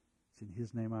It's in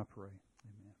His name I pray.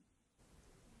 Amen.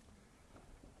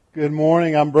 Good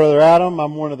morning. I'm Brother Adam.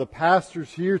 I'm one of the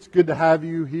pastors here. It's good to have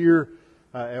you here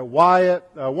at Wyatt.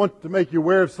 I want to make you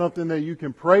aware of something that you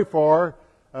can pray for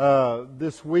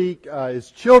this week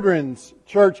is Children's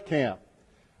Church Camp.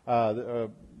 A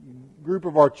group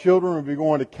of our children will be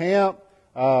going to camp.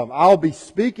 I'll be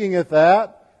speaking at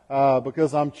that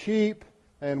because I'm cheap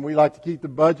and we like to keep the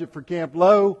budget for camp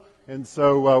low. And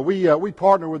so we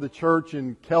partner with a church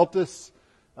in Keltis,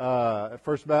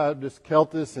 First Baptist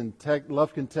Keltis in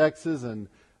Lufkin, Texas, and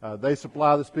they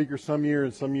supply the speakers some year,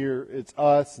 and some year it's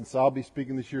us. And so I'll be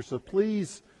speaking this year. So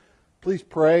please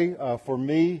pray for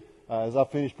me as I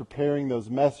finish preparing those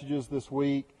messages this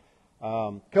week.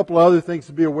 A couple of other things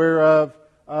to be aware of.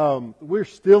 We're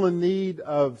still in need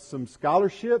of some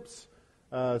scholarships.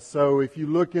 So if you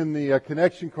look in the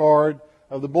connection card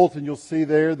of the bulletin, you'll see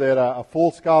there that a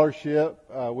full scholarship,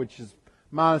 which is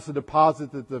minus the deposit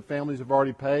that the families have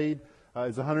already paid,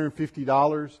 is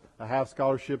 $150. A half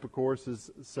scholarship, of course,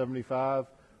 is $75.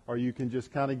 Or you can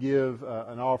just kind of give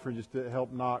an offering just to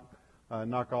help knock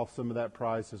off some of that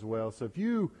price as well. So if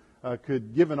you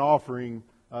could give an offering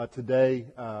today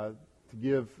to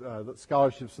give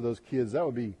scholarships to those kids, that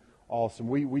would be awesome.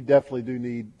 We definitely do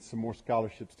need some more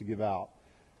scholarships to give out.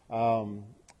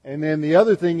 And then the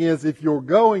other thing is, if you're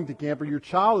going to camp or your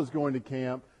child is going to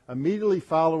camp, immediately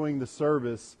following the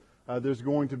service, there's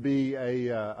going to be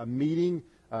a meeting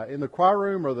in the choir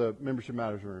room or the Membership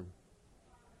Matters room?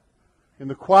 In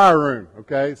the choir room,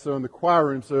 okay? So in the choir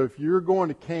room. So if you're going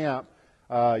to camp,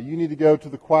 you need to go to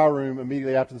the choir room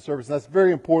immediately after the service. And that's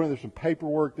very important. There's some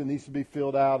paperwork that needs to be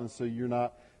filled out, and so you're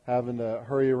not having to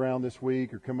hurry around this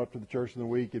week or come up to the church in the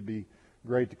week. It'd be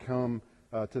great to come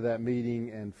to that meeting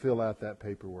and fill out that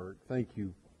paperwork. Thank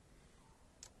you.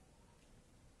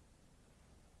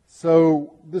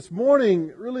 So this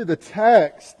morning, really the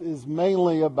text is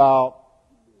mainly about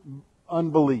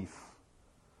unbelief.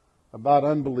 About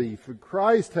unbelief.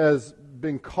 Christ has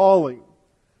been calling.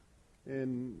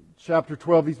 In chapter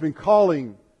 12, He's been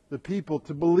calling the people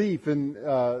to belief. In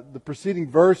the preceding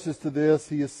verses to this,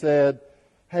 He has said,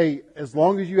 hey, as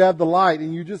long as you have the light,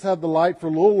 and you just have the light for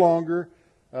a little longer,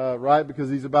 right, because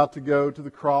He's about to go to the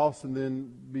cross and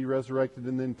then be resurrected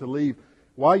and then to leave.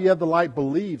 While you have the light,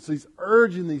 believe. So He's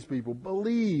urging these people,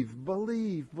 believe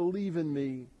in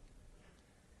me.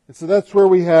 And so that's where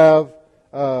we have,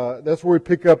 that's where we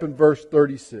pick up in verse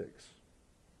 36.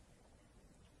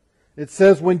 It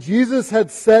says, when Jesus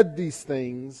had said these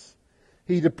things,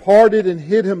 He departed and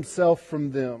hid Himself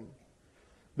from them.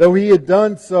 Though He had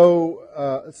done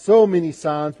so many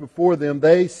signs before them,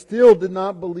 they still did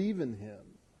not believe in Him.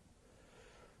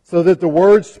 So that the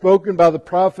words spoken by the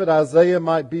prophet Isaiah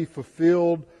might be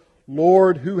fulfilled,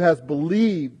 Lord, who has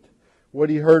believed what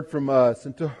He heard from us,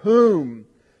 and to whom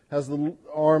has the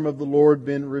arm of the Lord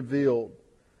been revealed?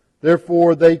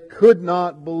 Therefore they could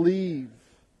not believe.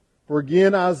 For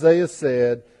again Isaiah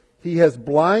said, He has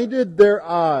blinded their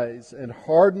eyes and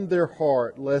hardened their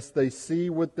heart, lest they see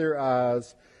with their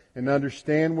eyes and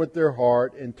understand with their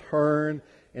heart and turn,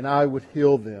 and I would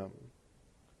heal them.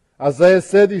 Isaiah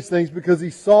said these things because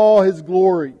he saw His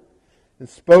glory and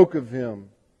spoke of Him.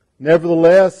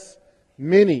 Nevertheless,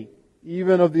 many,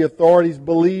 even of the authorities,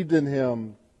 believed in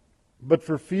Him. But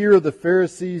for fear of the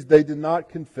Pharisees, they did not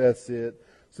confess it,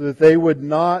 so that they would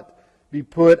not be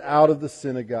put out of the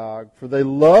synagogue. For they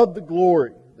loved the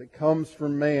glory that comes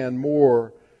from man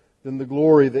more than the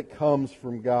glory that comes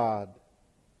from God.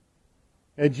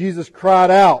 And Jesus cried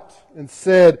out and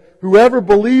said, whoever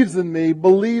believes in me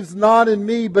believes not in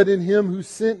me, but in Him who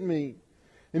sent me.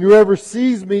 And whoever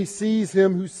sees me sees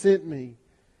Him who sent me.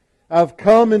 I have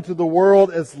come into the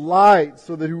world as light,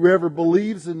 so that whoever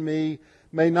believes in me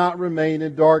may not remain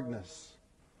in darkness.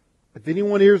 If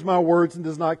anyone hears my words and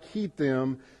does not keep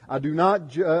them, I do not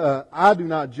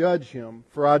judge him,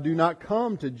 for I do not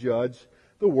come to judge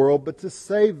the world, but to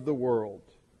save the world.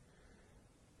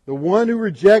 The one who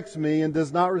rejects me and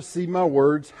does not receive my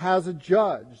words has a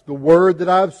judge. The word that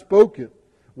I have spoken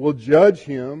will judge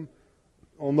him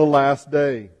on the last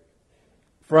day.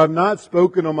 For I have not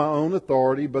spoken on my own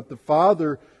authority, but the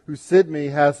Father who sent me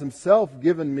has Himself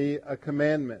given me a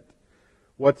commandment,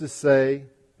 what to say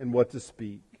and what to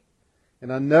speak.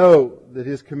 And I know that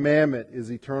His commandment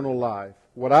is eternal life.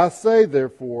 What I say,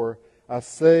 therefore, I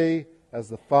say as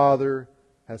the Father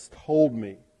has told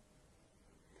me.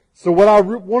 So what I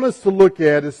want us to look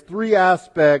at is three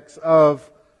aspects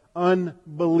of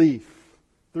unbelief.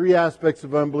 Three aspects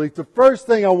of unbelief. The first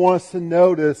thing I want us to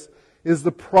notice is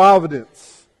the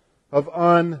providence of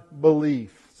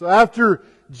unbelief. So after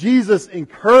Jesus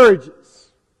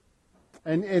encourages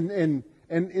and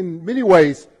in many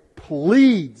ways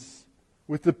pleads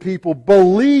with the people,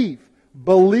 believe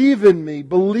in me,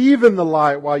 believe in the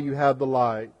light while you have the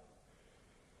light.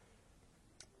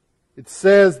 It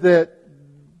says that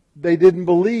they didn't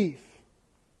believe.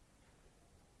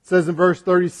 It says in verse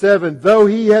 37, though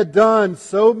he had done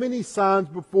so many signs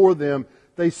before them,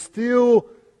 they still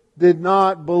did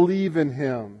not believe in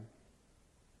him.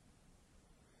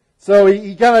 So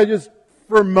he kind of just,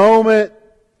 for a moment,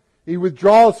 he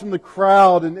withdraws from the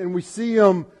crowd, and we see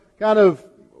him kind of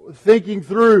thinking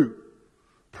through,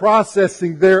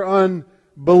 processing their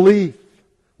unbelief.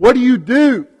 What do you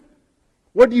do?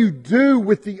 What do you do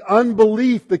with the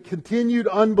unbelief, the continued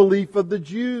unbelief of the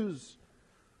Jews?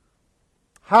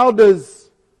 How does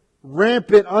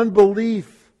rampant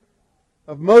unbelief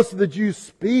of most of the Jews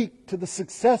speak to the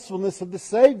successfulness of the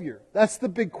Savior? That's the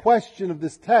big question of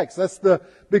this text. That's the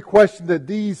big question that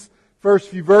these first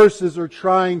few verses are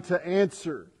trying to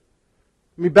answer.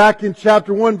 I mean, back in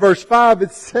chapter 1, verse 5,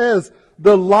 it says,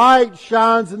 the light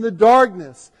shines in the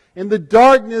darkness, and the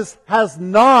darkness has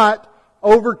not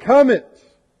overcome it.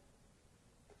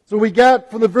 So we got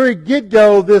from the very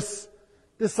get-go this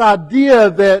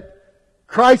idea that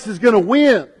Christ is going to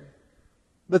win,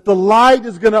 that the light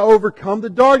is going to overcome the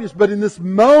darkness. But in this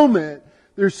moment,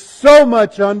 there's so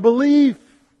much unbelief.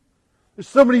 There's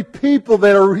so many people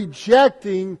that are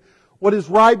rejecting what is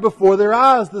right before their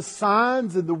eyes, the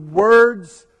signs and the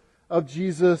words of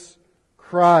Jesus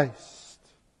Christ.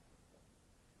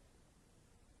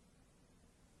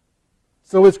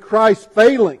 So is Christ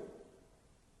failing?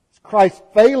 Is Christ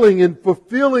failing in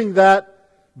fulfilling that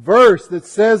verse that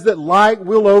says that light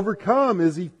will overcome?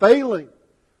 Is He failing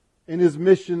in His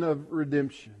mission of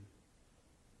redemption?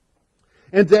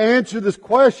 And to answer this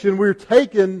question,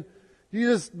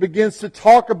 Jesus begins to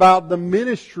talk about the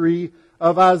ministry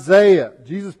of Isaiah.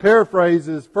 Jesus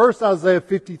paraphrases first Isaiah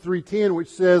 53:10, which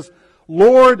says,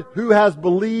 Lord, who has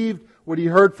believed what He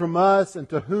heard from us, and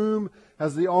to whom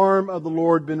has the arm of the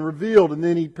Lord been revealed? And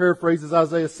then he paraphrases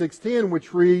Isaiah 6:10,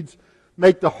 which reads,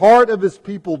 make the heart of His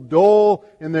people dull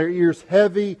and their ears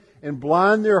heavy, and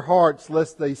blind their hearts,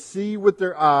 lest they see with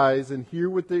their eyes and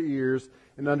hear with their ears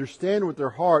and understand with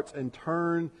their hearts and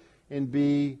turn and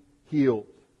be healed.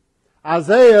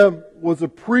 Isaiah was a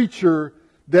preacher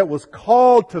that was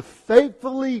called to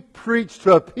faithfully preach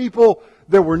to a people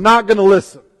that were not going to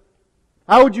listen.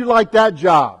 How would you like that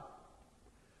job?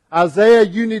 Isaiah,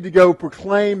 you need to go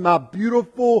proclaim my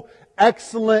beautiful,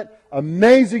 excellent,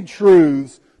 amazing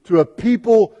truths to a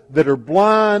people that are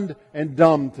blind and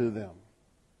dumb to them.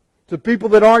 To people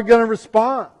that aren't going to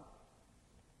respond.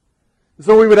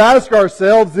 So we would ask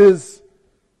ourselves,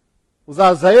 was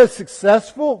Isaiah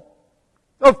successful?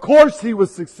 Of course he was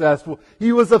successful.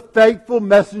 He was a faithful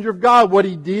messenger of God. What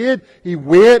he did, he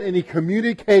went and he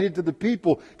communicated to the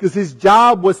people because his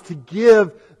job was to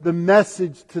give the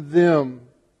message to them.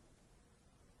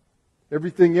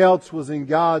 Everything else was in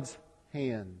God's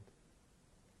hand.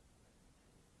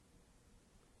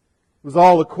 It was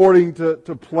all according to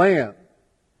plan.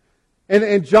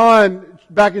 And John,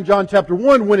 back in John chapter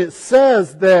 1, when it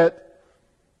says that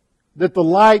the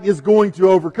light is going to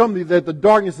overcome, that the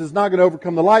darkness is not going to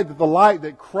overcome the light,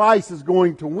 that Christ is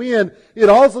going to win, it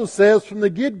also says from the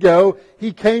get-go,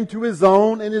 He came to His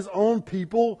own, and His own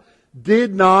people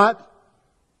did not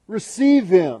receive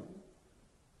Him.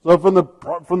 So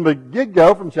from the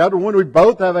get-go, from chapter 1, we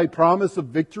both have a promise of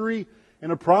victory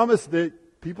and a promise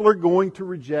that people are going to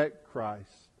reject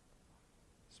Christ,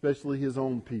 especially His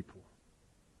own people.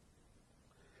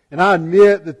 And I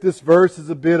admit that this verse is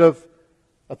a bit of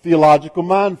a theological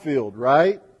minefield,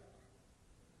 right?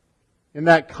 In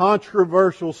that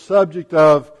controversial subject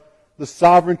of the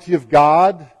sovereignty of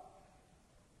God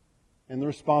and the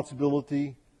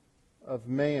responsibility of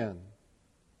man.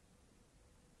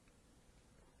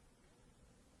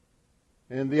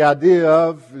 And the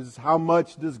idea is how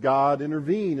much does God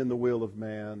intervene in the will of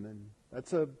man? And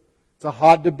it's a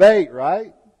hot debate,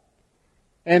 right?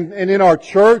 And in our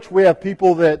church we have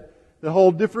people that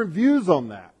hold different views on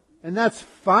that. And that's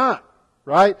fine,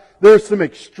 right? There's some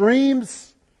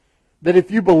extremes that if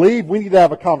you believe, we need to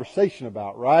have a conversation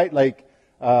about, right? Like,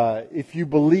 if you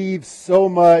believe so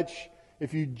much,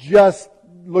 if you just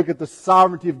look at the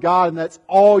sovereignty of God and that's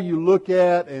all you look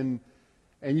at and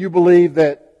you believe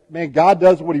that, man, God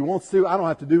does what He wants to, I don't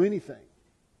have to do anything.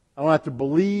 I don't have to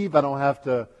believe, I don't have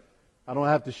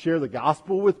to share the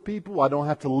gospel with people, I don't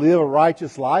have to live a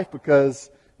righteous life because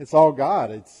it's all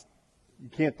God. You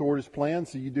can't thwart His plan,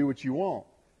 so you do what you want.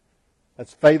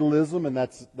 That's fatalism, and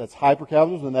that's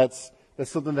hyper-Calvinism, and that's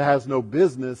something that has no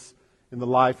business in the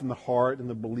life and the heart and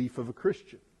the belief of a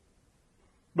Christian.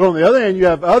 But on the other hand, you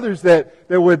have others that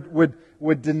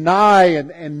would deny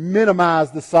and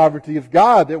minimize the sovereignty of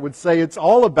God, that would say it's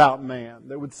all about man,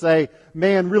 that would say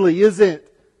man really isn't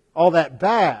all that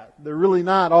bad. They're really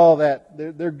not all that,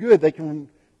 they're good. They can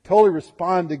totally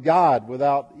respond to God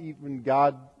without even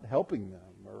God helping them,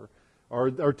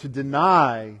 or to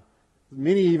deny.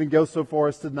 Many even go so far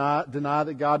as to deny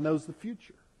that God knows the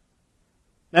future.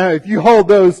 Now, if you hold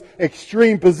those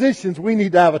extreme positions, we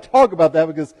need to have a talk about that,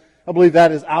 because I believe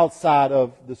that is outside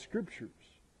of the Scriptures.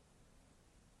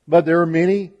 But there are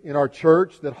many in our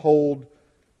church that hold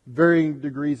varying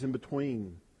degrees in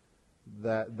between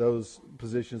those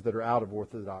positions that are out of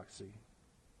orthodoxy.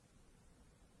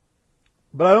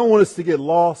 But I don't want us to get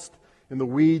lost in the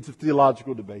weeds of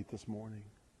theological debate this morning.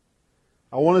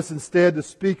 I want us instead to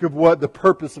speak of what the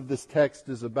purpose of this text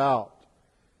is about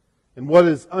and what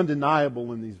is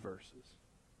undeniable in these verses.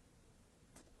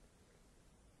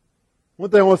 One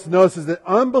thing I want us to notice is that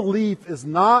unbelief is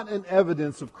not an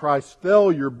evidence of Christ's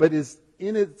failure, but is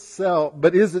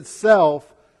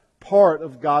itself part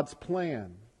of God's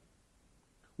plan.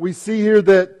 We see here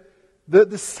that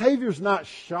the Savior's not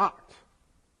shocked.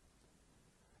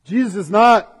 Jesus is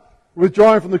not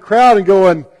withdrawing from the crowd and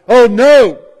going, "Oh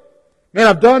no! Man,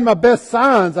 I've done my best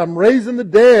signs. I'm raising the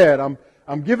dead.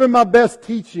 I'm giving my best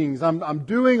teachings. I'm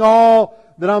doing all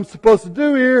that I'm supposed to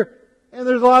do here. And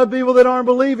there's a lot of people that aren't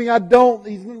believing.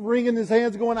 He's wringing his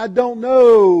hands going, I don't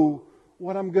know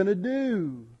what I'm going to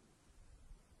do."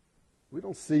 We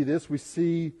don't see this. We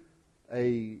see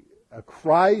a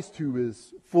Christ who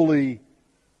is fully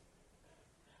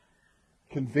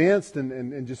convinced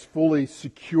and just fully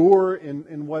secure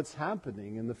in what's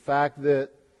happening. And the fact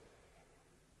that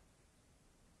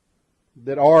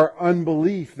our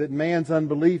unbelief, that man's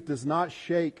unbelief does not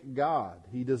shake God.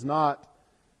 He does not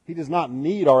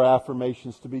need our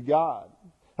affirmations to be God.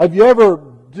 Have you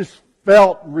ever just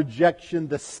felt rejection,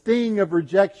 the sting of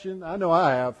rejection? I know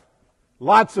I have.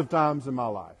 Lots of times in my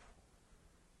life.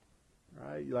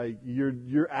 Right? Like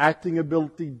your acting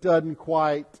ability doesn't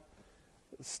quite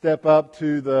step up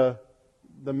to the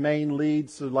main lead,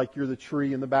 so like you're the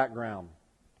tree in the background.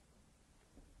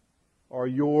 Or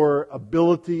your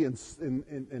ability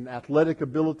in athletic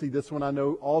ability, this one I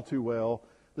know all too well,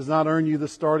 does not earn you the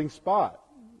starting spot.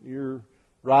 You're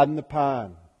riding the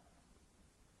pine.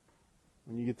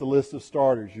 When you get the list of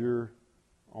starters, you're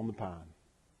on the pine.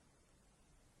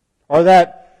 Or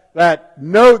that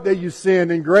note that you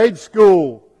send in grade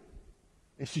school,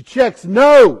 and she checks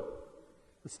no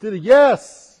instead of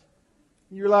yes.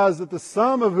 You realize that the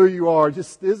sum of who you are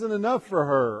just isn't enough for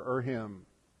her or him.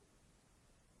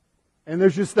 And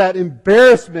there's just that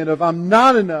embarrassment of I'm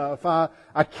not enough.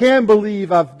 I can't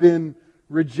believe I've been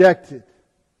rejected.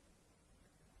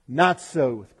 Not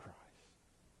so with Christ.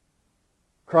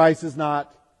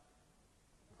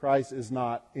 Christ is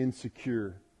not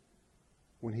insecure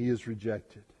when He is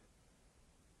rejected.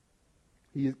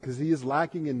 Because He is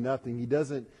lacking in nothing. He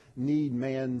doesn't need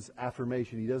man's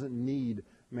affirmation. He doesn't need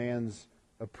man's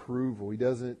approval. He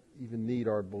doesn't even need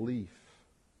our belief.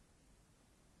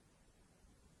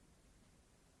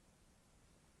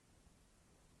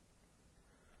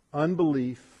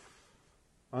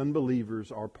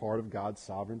 Unbelievers are part of God's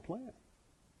sovereign plan.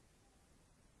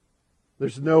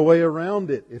 There's no way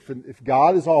around it. If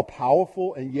God is all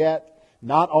powerful and yet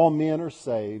not all men are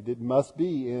saved, it must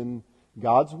be in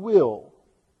God's will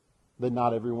that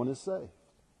not everyone is saved.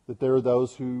 That there are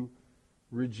those who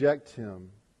reject Him.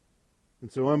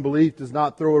 And so unbelief does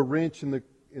not throw a wrench in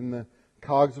the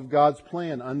cogs of God's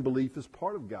plan. Unbelief is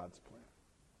part of God's plan.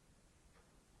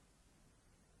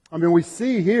 I mean, we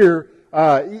see here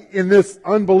in this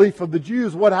unbelief of the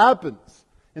Jews, what happens?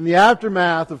 In the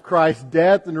aftermath of Christ's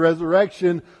death and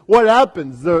resurrection, what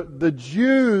happens? The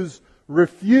Jews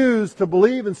refuse to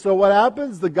believe, and so what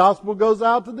happens? The gospel goes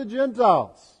out to the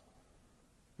Gentiles.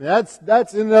 That's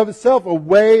in and of itself a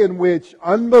way in which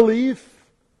unbelief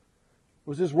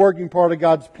was just working part of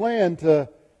God's plan to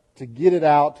get it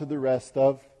out to the rest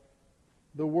of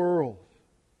the world.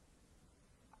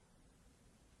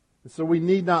 And so we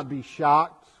need not be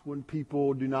shocked when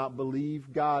people do not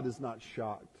believe. God is not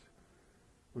shocked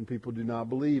when people do not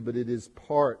believe, but it is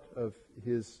part of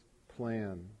His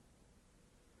plan.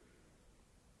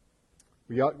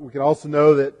 We can also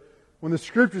know that when the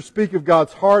Scriptures speak of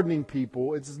God's hardening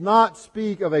people, it does not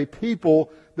speak of a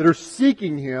people that are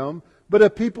seeking Him, but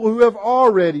of people who have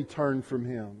already turned from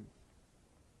Him.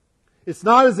 It's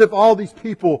not as if all these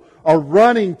people are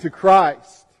running to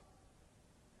Christ.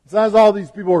 It's not as all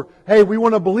these people are, hey, we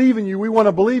want to believe in you, we want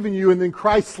to believe in you, and then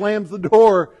Christ slams the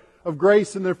door of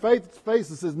grace in their face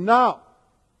and says, no,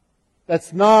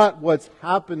 that's not what's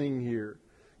happening here.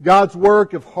 God's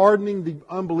work of hardening the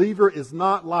unbeliever is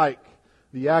not like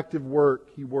the active work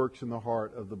He works in the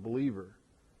heart of the believer.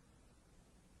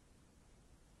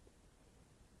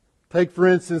 Take, for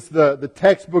instance, the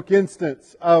textbook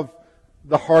instance of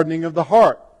the hardening of the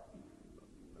heart,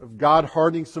 of God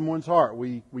hardening someone's heart.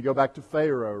 We go back to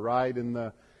Pharaoh, right? In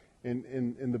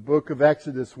the book of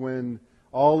Exodus, when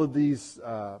all of these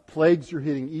plagues are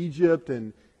hitting Egypt,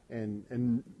 and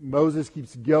Moses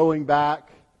keeps going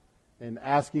back and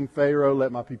asking Pharaoh,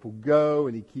 let my people go,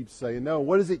 and he keeps saying no.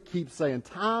 What does it keep saying?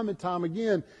 Time and time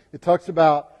again, it talks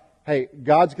about, hey,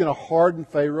 God's going to harden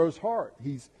Pharaoh's heart.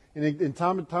 And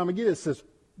time and time again, it says,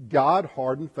 God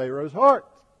hardened Pharaoh's heart.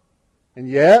 And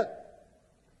yet,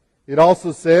 it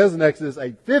also says in Exodus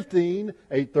 8:15,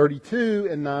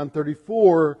 8:32, and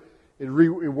 9:34, it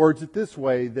words it this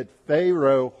way, that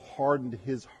Pharaoh hardened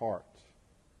his heart.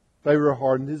 Pharaoh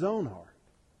hardened his own heart.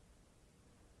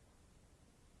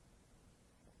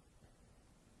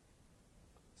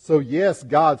 So yes,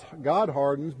 God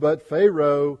hardens, but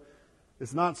Pharaoh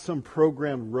is not some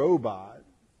programmed robot.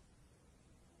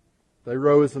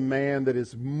 Pharaoh is a man that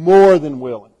is more than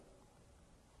willing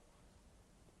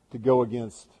to go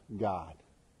against God.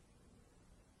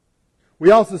 We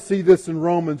also see this in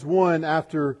Romans 1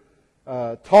 after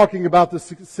talking about the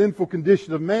sinful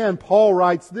condition of man. Paul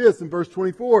writes this in verse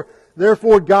 24,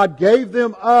 therefore God gave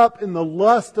them up in the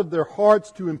lust of their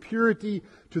hearts to impurity,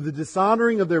 to the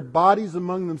dishonoring of their bodies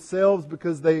among themselves,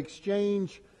 because they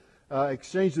exchanged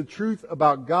the truth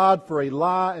about God for a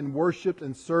lie and worshipped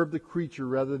and served the creature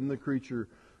rather than the creature,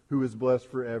 who is blessed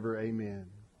forever. Amen.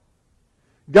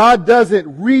 God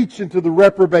doesn't reach into the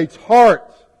reprobate's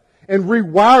heart and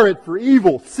rewire it for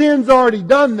evil. Sin's already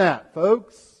done that,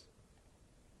 folks.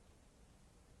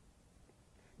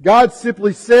 God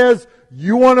simply says,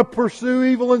 you want to pursue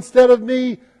evil instead of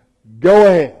me? Go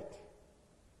ahead.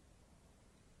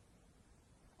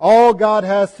 All God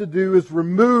has to do is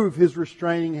remove His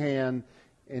restraining hand,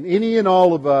 and any and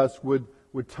all of us would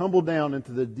tumble down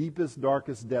into the deepest,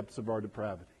 darkest depths of our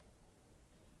depravity.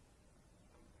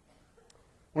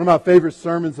 One of my favorite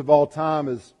sermons of all time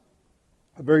is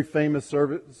a very famous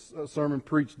sermon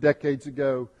preached decades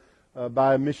ago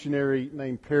by a missionary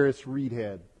named Paris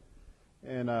Reedhead.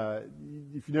 And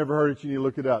if you've never heard it, you need to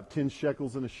look it up. 10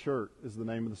 Shekels in a Shirt is the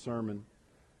name of the sermon.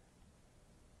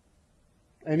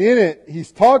 And in it,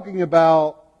 he's talking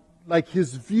about like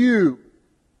his view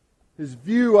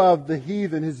of the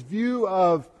heathen, his view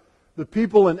of the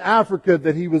people in Africa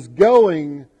that he was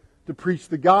going to preach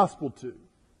the gospel to.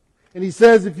 And he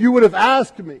says, if you would have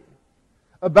asked me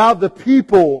about the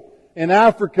people in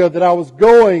Africa that I was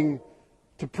going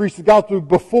to preach the gospel to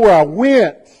before I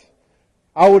went,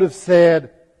 I would have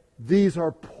said, these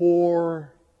are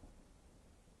poor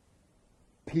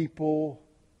people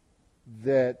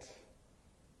that,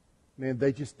 man,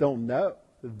 they just don't know.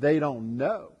 They don't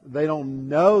know. They don't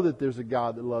know that there's a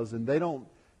God that loves them. They don't,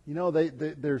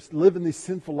 they're living these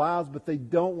sinful lives, but they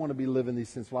don't want to be living these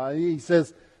sinful lives. He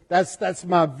says, that's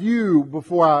my view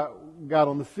before I got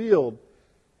on the field.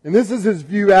 And this is his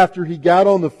view after he got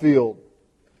on the field.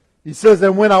 He says,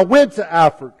 and when I went to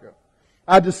Africa,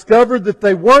 I discovered that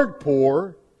they weren't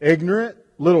poor, ignorant,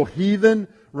 little heathen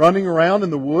running around in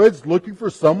the woods looking for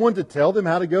someone to tell them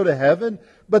how to go to heaven,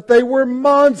 but they were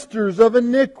monsters of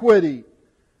iniquity.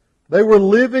 They were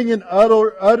living in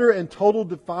utter and total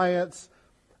defiance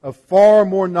of far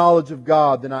more knowledge of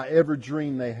God than I ever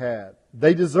dreamed they had.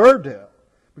 They deserved hell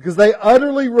because they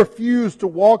utterly refused to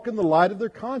walk in the light of their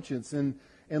conscience and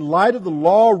in light of the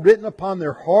law written upon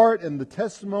their heart and the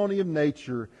testimony of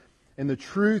nature and the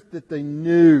truth that they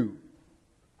knew.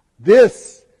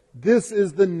 This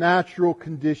is the natural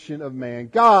condition of man.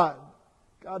 God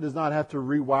does not have to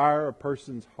rewire a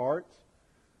person's heart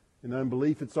in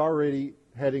unbelief. It's already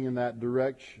heading in that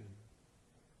direction.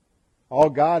 All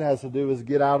God has to do is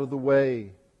get out of the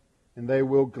way, and they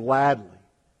will gladly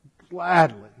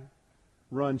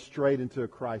run straight into a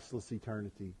Christless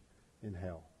eternity in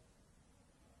hell.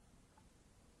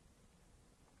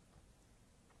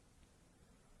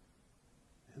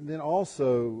 And then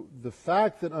also, the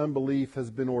fact that unbelief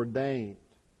has been ordained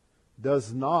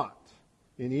does not,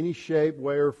 in any shape,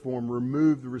 way, or form,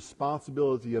 remove the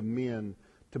responsibility of men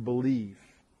to believe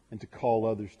and to call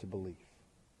others to believe.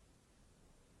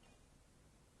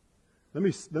 Let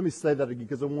me say that again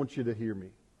because I want you to hear me.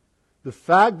 The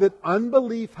fact that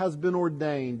unbelief has been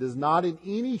ordained does not in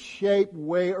any shape,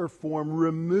 way, or form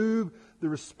remove the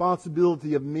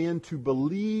responsibility of men to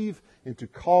believe and to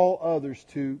call others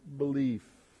to believe.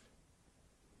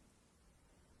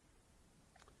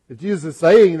 If Jesus is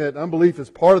saying that unbelief is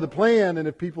part of the plan and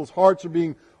if people's hearts are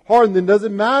being hardened, then it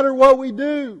doesn't matter what we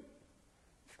do.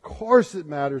 Of course it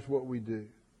matters what we do.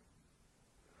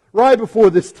 Right before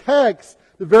this text,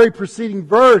 the very preceding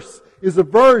verse is a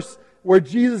verse where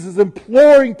Jesus is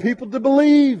imploring people to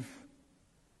believe.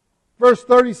 Verse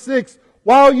 36,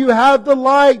 while you have the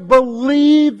light,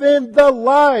 believe in the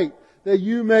light, that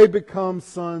you may become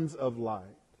sons of light.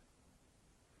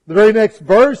 The very next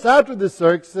verse after this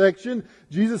section,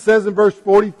 Jesus says in verse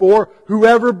 44,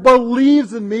 whoever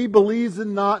believes in me believes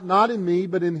in not in me,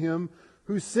 but in Him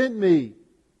who sent me.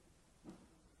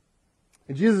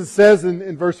 And Jesus says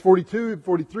in verse 42 and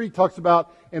 43, talks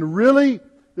about, and really,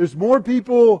 there's more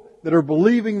people that are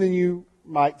believing than you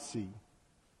might see.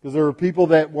 Because there were people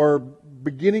that were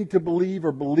beginning to believe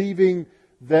or believing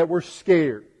that were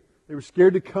scared. They were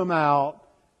scared to come out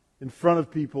in front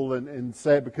of people and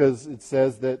say it, because it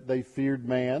says that they feared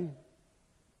man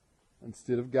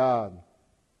instead of God.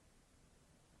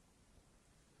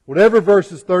 Whatever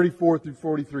verses 34 through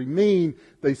 43 mean,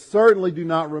 they certainly do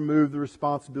not remove the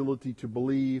responsibility to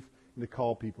believe and to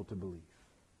call people to believe.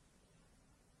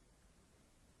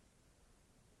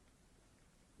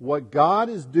 What God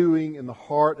is doing in the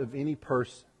heart of any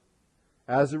person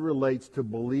as it relates to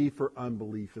belief or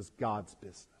unbelief is God's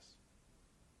business.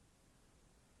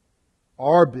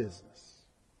 Our business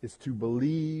is to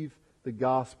believe the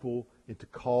gospel and to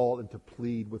call and to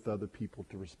plead with other people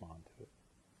to respond to it.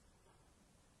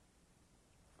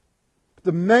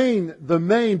 The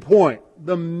main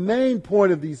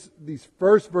point of these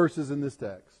first verses in this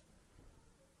text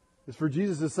is for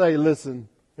Jesus to say, listen,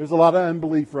 there's a lot of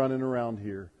unbelief running around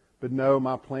here, but no,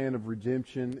 my plan of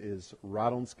redemption is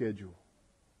right on schedule.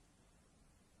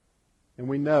 And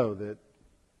we know that it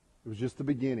was just the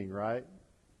beginning, right?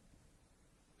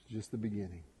 It's just the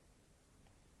beginning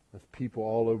of people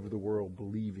all over the world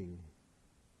believing.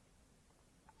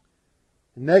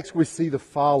 And next we see the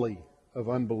folly of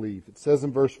unbelief. It says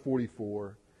in verse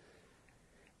 44,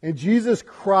 and Jesus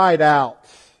cried out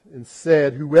and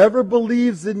said, whoever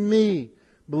believes in me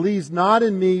believes not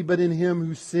in me, but in Him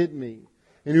who sent me.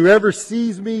 And whoever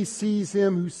sees me sees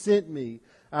Him who sent me.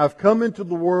 I have come into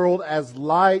the world as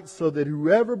light, so that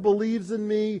whoever believes in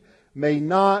me may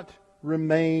not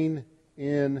remain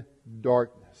in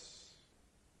darkness.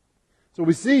 So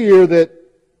we see here that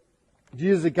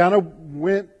Jesus kind of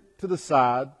went to the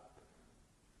side,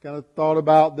 kind of thought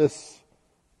about this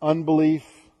unbelief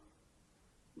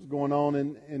that was going on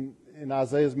in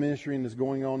Isaiah's ministry and is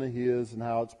going on in his, and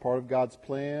how it's part of God's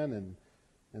plan,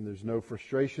 and there's no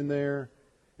frustration there.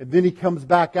 And then He comes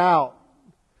back out.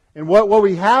 And what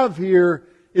we have here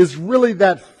is really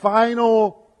that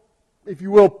final, if you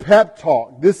will, pep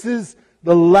talk. This is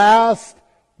the last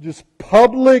just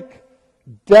public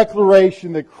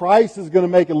declaration that Christ is going to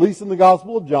make, at least in the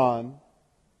Gospel of John.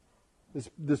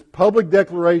 This public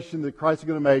declaration that Christ is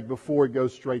going to make before He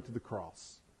goes straight to the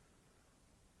cross.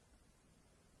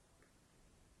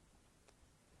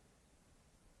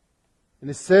 And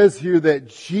it says here that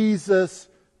Jesus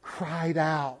cried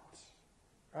out.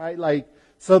 Right?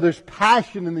 So there's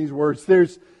passion in these words.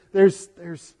 There's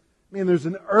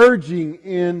an urging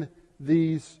in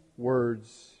these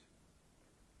words.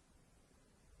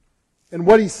 And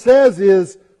what He says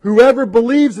is, whoever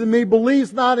believes in me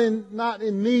believes not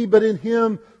in me, but in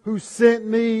Him who sent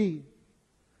me.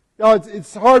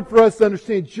 It's hard for us to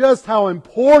understand just how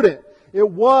important it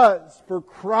was for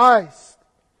Christ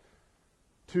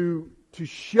to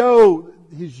show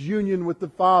His union with the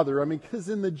Father. I mean, because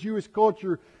in the Jewish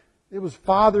culture, it was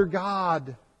Father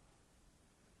God.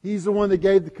 He's the one that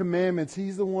gave the commandments.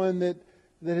 He's the one that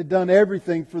had done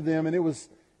everything for them. And it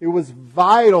was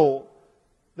vital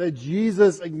that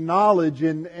Jesus acknowledge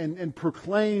and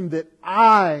proclaim that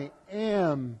I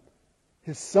am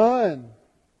His Son.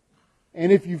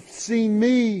 And if you've seen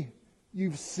me,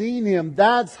 you've seen Him.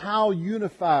 That's how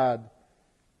unified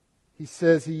He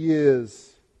says He is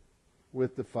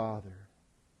with the Father.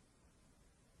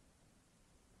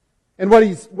 And what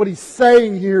he's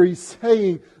saying here, He's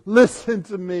saying, listen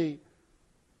to me.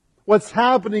 What's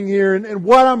happening here and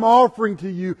what I'm offering to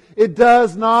you, it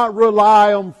does not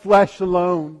rely on flesh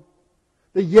alone.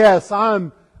 That yes,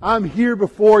 I'm here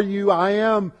before you. I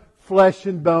am flesh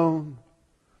and bone.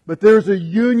 But there's a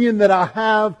union that I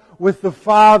have with the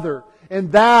Father.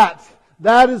 And that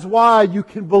is why you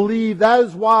can believe. That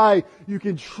is why you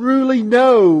can truly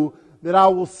know that I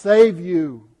will save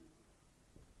you.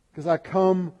 Because I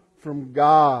come from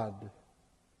God.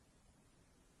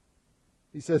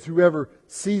 He says, whoever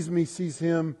sees me sees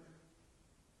Him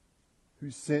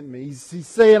who sent me. He's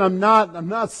saying, I'm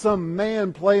not some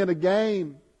man playing a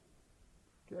game.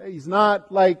 Okay? He's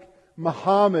not like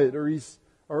Muhammad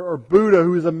or Buddha,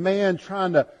 who is a man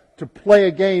trying to play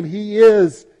a game. He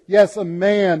is, yes, a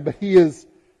man, but he is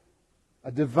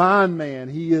a divine man.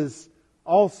 He is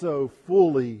also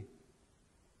fully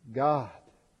God.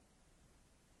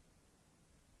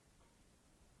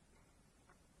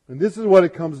 And this is what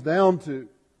it comes down to.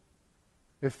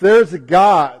 If there's a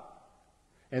God,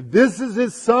 and this is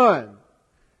His Son,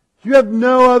 you have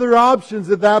no other options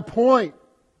at that point,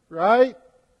 right?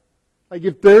 Like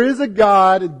if there is a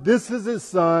God and this is His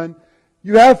Son,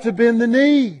 you have to bend the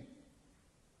knee.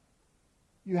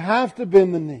 You have to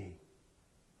bend the knee.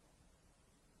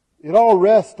 It all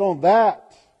rests on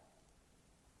that.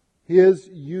 His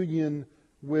union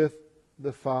with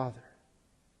the Father.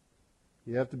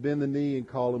 You have to bend the knee and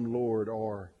call Him Lord,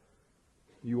 or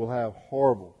you will have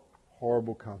horrible,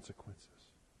 horrible consequences.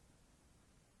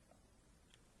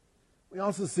 We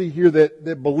also see here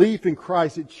that belief in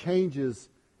Christ, it changes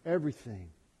everything.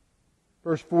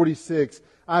 Verse 46,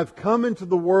 I have come into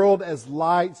the world as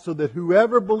light so that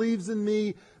whoever believes in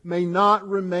me may not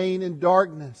remain in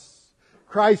darkness.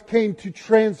 Christ came to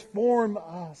transform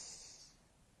us.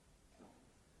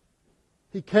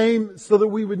 He came so that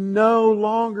we would no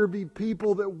longer be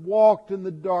people that walked in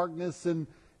the darkness and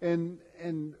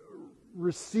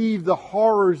receive the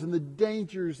horrors and the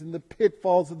dangers and the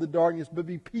pitfalls of the darkness, but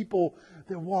be people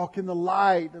that walk in the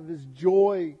light of His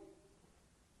joy.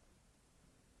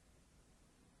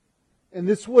 And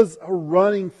this was a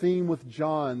running theme with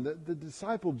John. The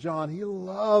disciple John, he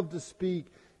loved to speak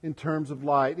in terms of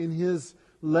light. In his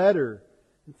letter,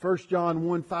 in 1 John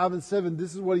 1, 5 and 7,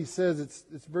 this is what he says.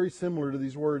 It's very similar to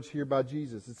these words here by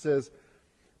Jesus. It says,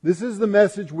 this is the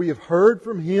message we have heard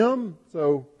from Him,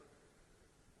 and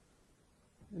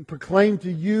proclaim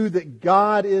to you that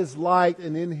God is light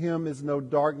and in Him is no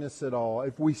darkness at all.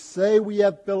 If we say we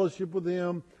have fellowship with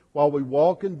Him while we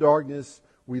walk in darkness,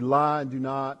 we lie and do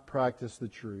not practice the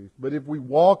truth. But if we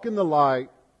walk in the light,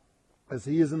 as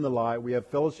He is in the light, we have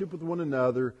fellowship with one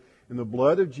another, and the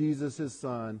blood of Jesus, His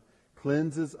Son,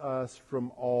 cleanses us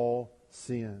from all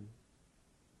sin.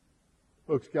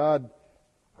 Folks,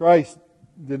 Christ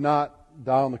did not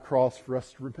die on the cross for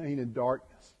us to remain in darkness.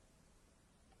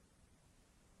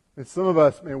 And some of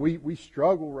us, man, we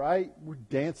struggle, right? We're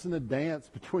dancing a dance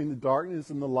between the darkness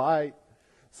and the light.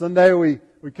 Sunday we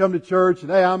come to church and,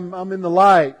 hey, I'm in the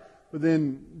light. But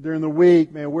then during the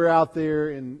week, man, we're out there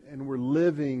and we're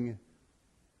living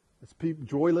as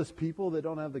joyless people that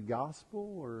don't have the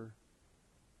gospel, or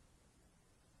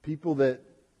people that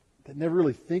never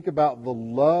really think about the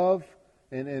love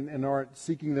and aren't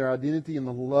seeking their identity in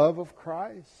the love of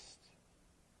Christ.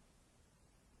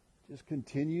 Just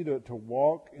continue to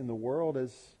walk in the world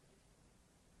as,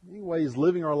 in many ways,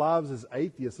 living our lives as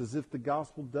atheists, as if the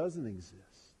gospel doesn't exist.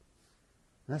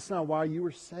 And that's not why you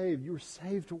were saved. You were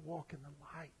saved to walk in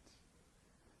the light.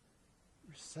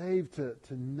 You're saved to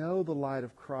know the light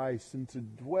of Christ and to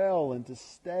dwell and to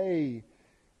stay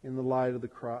in the light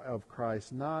of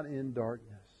Christ, not in darkness.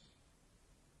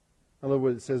 I love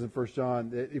what it says in 1 John,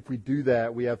 that if we do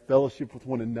that, we have fellowship with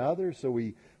one another. So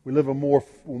we live when we're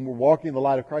walking in the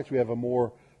light of Christ, we have a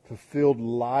more fulfilled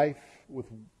life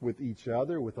with each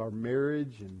other, with our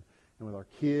marriage and with our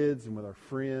kids and with our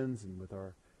friends and with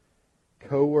our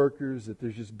co-workers, that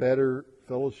there's just better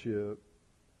fellowship.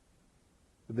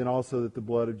 But then also that the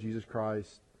blood of Jesus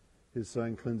Christ, His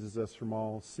Son, cleanses us from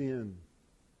all sin.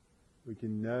 We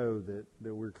can know that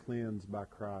we're cleansed by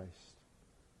Christ.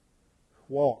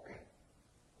 Walk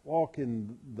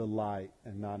in the light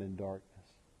and not in darkness.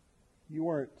 You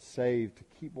weren't saved to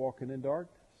keep walking in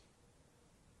darkness,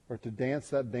 or to dance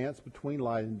that dance between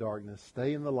light and darkness.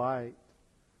 Stay in the light.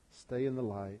 Stay in the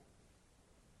light.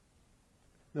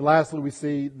 And lastly, we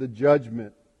see the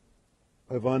judgment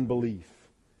of unbelief.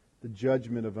 The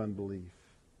judgment of unbelief.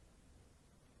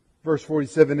 Verse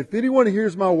 47, if anyone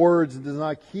hears my words and does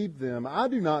not keep them, I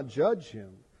do not judge him.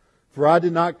 For I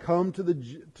did not come to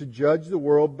judge the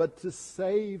world, but to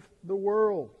save the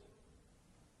world.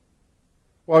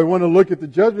 Well, I want to look at the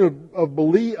judgment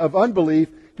of unbelief.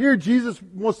 Here Jesus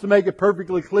wants to make it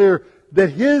perfectly clear that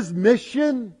His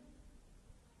mission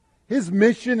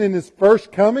in His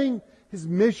first coming, His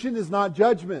mission is not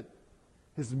judgment.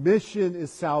 His mission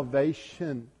is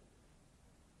salvation.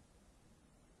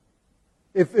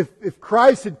 If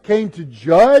Christ had came to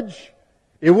judge,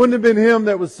 it wouldn't have been Him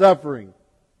that was suffering.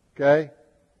 Okay?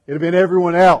 It would have been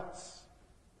everyone else.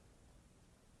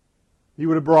 He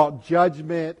would have brought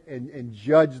judgment and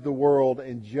judged the world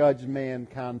and judged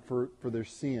mankind for their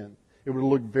sin. It would have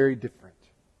looked very different.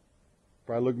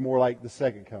 Probably looked more like the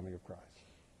second coming of Christ.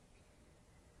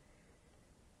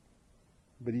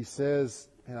 But He says,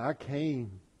 and I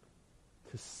came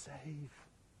to save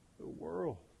the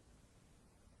world.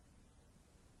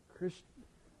 Christian,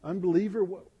 unbeliever,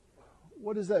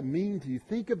 what does that mean to you?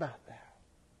 Think about that.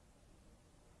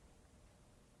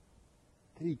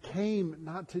 And He came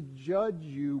not to judge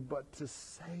you, but to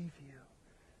save you,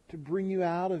 to bring you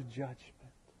out of judgment.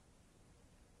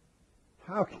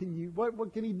 How can you,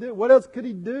 what can He do? What else could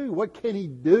He do? What can He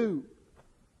do?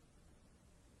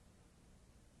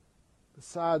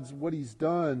 Besides what He's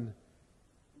done,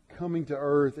 coming to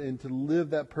earth and to live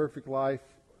that perfect life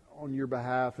on your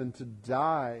behalf and to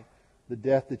die the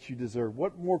death that you deserve.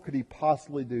 What more could He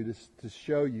possibly do to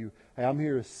show you, hey, I'm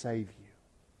here to save you,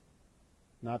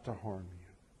 not to harm you?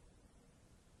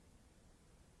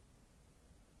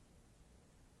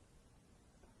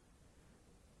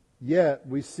 Yet,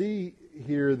 we see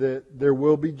here that there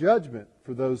will be judgment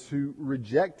for those who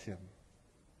reject Him.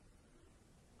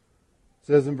 It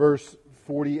says in verse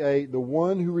 48, "The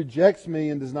one who rejects me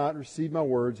and does not receive my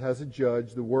words has a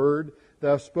judge. The word that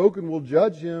I have spoken will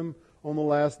judge him on the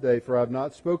last day. For I have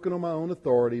not spoken on my own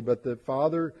authority, but the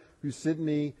Father who sent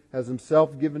me has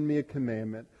Himself given me a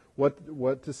commandment,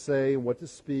 what to say and what to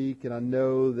speak, and I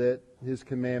know that His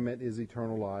commandment is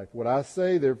eternal life. What I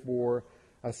say, therefore,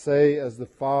 I say as the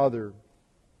Father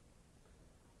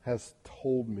has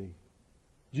told me."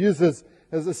 Jesus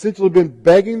has essentially been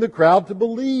begging the crowd to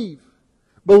believe.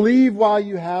 Believe while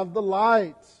you have the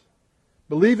light.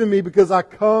 Believe in me because I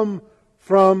come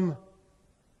from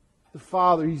the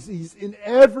Father. He's in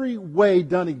every way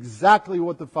done exactly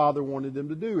what the Father wanted Him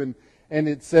to do. And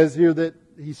it says here that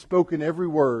He's spoken every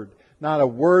word. Not a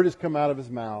word has come out of His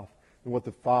mouth than what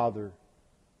the Father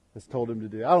has told Him to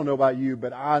do. I don't know about you,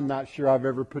 but I'm not sure I've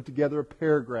ever put together a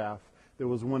paragraph that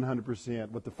was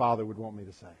 100% what the Father would want me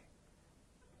to say.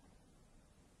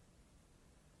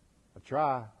 I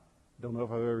try. Don't know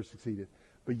if I've ever succeeded.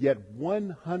 But yet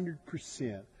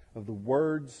 100% of the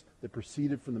words that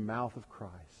proceeded from the mouth of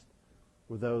Christ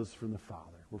were those from the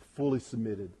Father. Were fully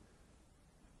submitted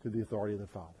to the authority of the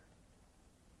Father.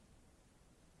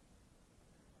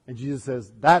 And Jesus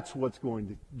says that's what's going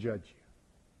to judge you.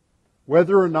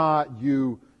 Whether or not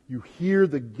you hear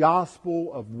the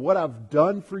gospel of what I've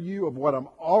done for you, of what I'm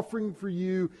offering for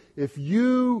you, if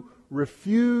you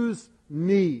refuse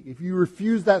me, if you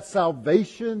refuse that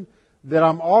salvation that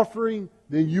I'm offering,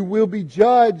 then you will be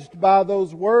judged by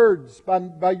those words,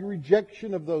 by your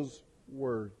rejection of those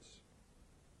words.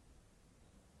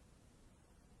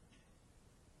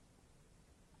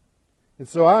 And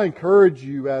so I encourage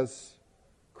you, as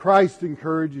Christ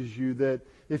encourages you, that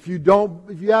if you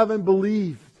haven't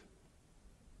believed,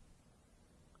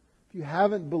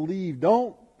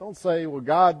 don't say, well,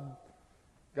 God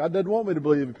doesn't want me to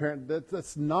believe. Apparently,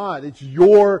 that's not. It's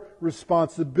your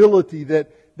responsibility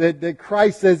that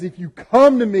Christ says, if you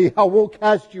come to me, I won't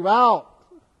cast you out.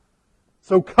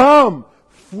 So come,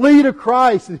 flee to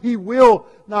Christ, and He will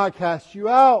not cast you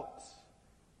out.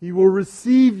 He will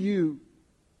receive you.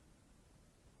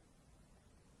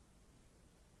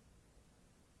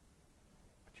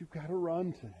 But you've got to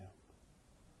run to Him.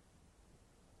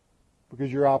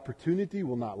 Because your opportunity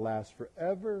will not last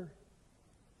forever.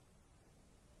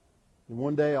 And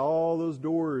one day all those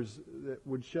doors that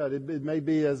would shut, it may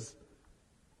be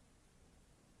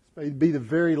the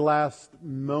very last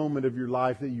moment of your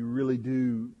life that you really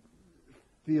do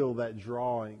feel that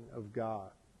drawing of God.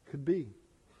 Could be.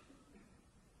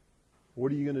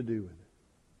 What are you going to do with it?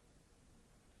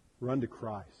 Run to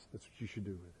Christ. That's what you should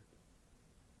do with it.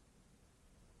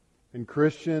 And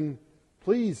Christian,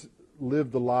 please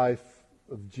live the life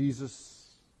of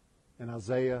Jesus and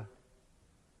Isaiah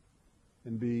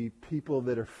and be people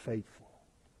that are faithful.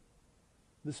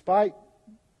 Despite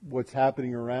what's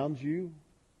happening around you,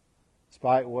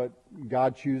 despite what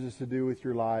God chooses to do with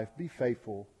your life, be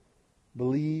faithful.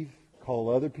 Believe. Call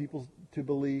other people to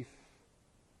belief.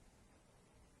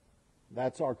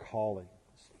 That's our calling.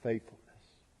 It's faithfulness.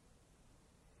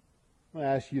 I'm going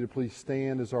to ask you to please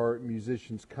stand as our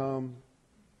musicians come.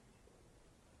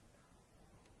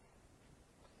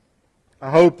 I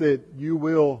hope that you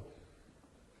will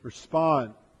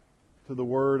respond to the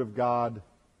Word of God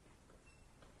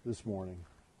this morning.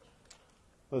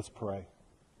 Let's pray.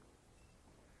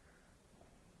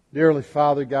 Dearly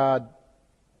Father God,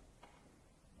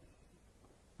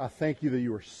 I thank You that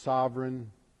You are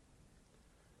sovereign.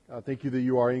 I thank You that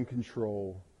You are in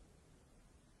control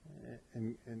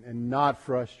and not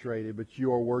frustrated, but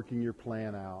You are working Your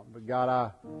plan out. But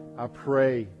God, I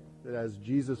pray that as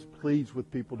Jesus pleads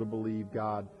with people to believe,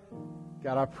 God,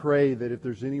 I pray that if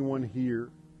there's anyone here,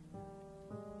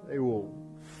 they will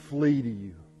flee to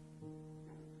You.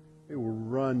 They will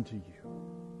run to You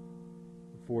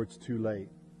before it's too late.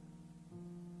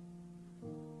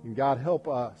 And God, help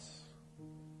us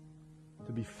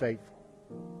to be faithful.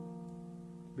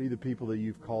 Be the people that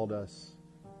You've called us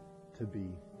to be.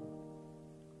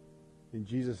 In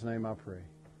Jesus' name I pray.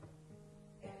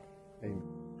 Amen.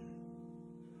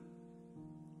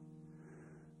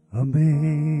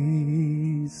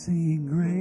 Amazing